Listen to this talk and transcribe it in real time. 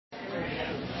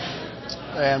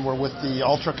and we're with the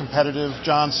ultra-competitive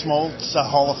John Smoltz, a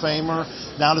Hall of Famer.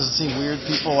 Now does it seem weird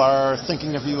people are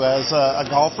thinking of you as a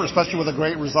golfer, especially with a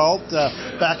great result,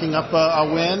 backing up a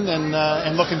win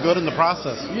and looking good in the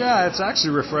process? Yeah, it's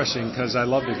actually refreshing because I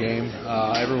love the game.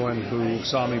 Everyone who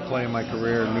saw me play in my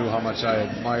career knew how much I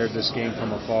admired this game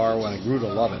from afar when I grew to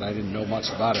love it. I didn't know much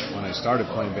about it when I started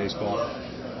playing baseball.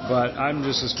 But I'm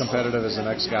just as competitive as the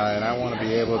next guy, and I want to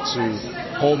be able to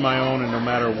hold my own in no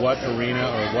matter what arena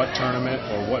or what tournament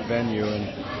or what venue. And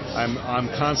I'm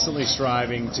constantly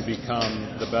striving to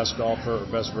become the best golfer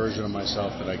or best version of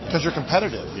myself that I can. Because you're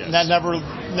competitive. Yes. And that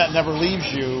never leaves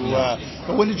you. Yeah.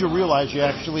 But when did you realize you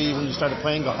actually, when you started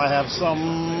playing golf, I have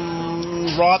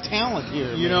some raw talent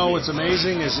here? You know, what's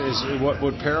amazing is what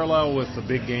would parallel with the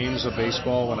big games of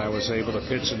baseball when I was able to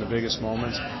pitch in the biggest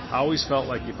moments. I always felt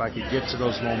like if I could get to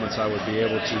those moments, I would be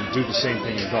able to do the same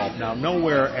thing in golf. Now,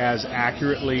 nowhere as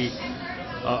accurately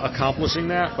accomplishing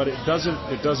that, but it doesn't.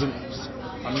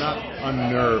 I'm not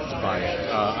unnerved by it.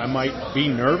 I might be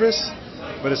nervous,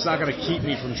 but it's not going to keep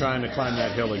me from trying to climb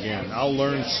that hill again. I'll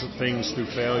learn things through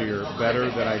failure better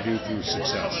than I do through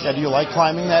success. Yeah, do you like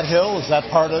climbing that hill? Is that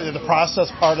part of the process,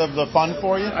 part of the fun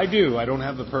for you? I do. I don't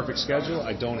have the perfect schedule.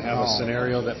 I don't have a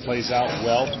scenario that plays out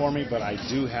well for me, but I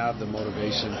do have the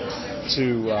motivation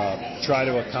to try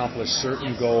to accomplish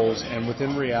certain goals and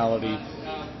within reality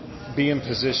be in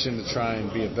position to try and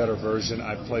be a better version.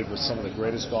 I've played with some of the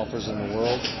greatest golfers in the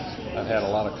world. I've had a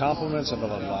lot of compliments. I've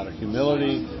had a lot of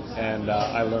humility, and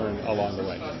I learned along the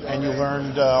way. And you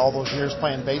learned all those years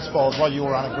playing baseball as well. You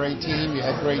were on a great team. You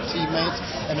had great teammates,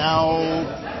 and now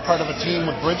part of a team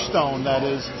with Bridgestone that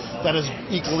is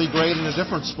equally great in a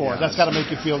different sport. Yeah, that's got to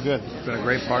make you feel good. It's been a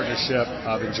great partnership.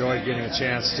 I've enjoyed getting a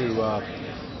chance to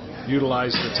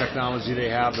utilize the technology they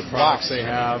have, the products they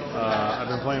have. I've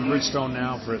been playing Bridgestone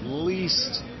now for at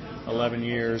least 11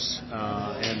 years,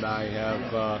 and I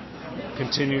have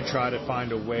continued to try to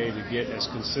find a way to get as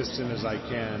consistent as I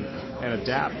can and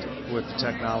adapt with the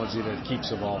technology that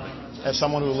keeps evolving. As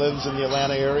someone who lives in the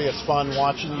Atlanta area, it's fun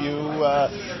watching you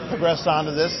progress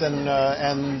onto this and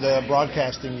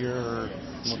broadcasting. You're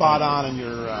spot on, and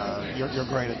you're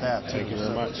great at that too. Thank you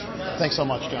very much. Thanks so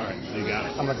much, John. All right, you got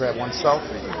it. I'm going to grab one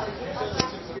selfie.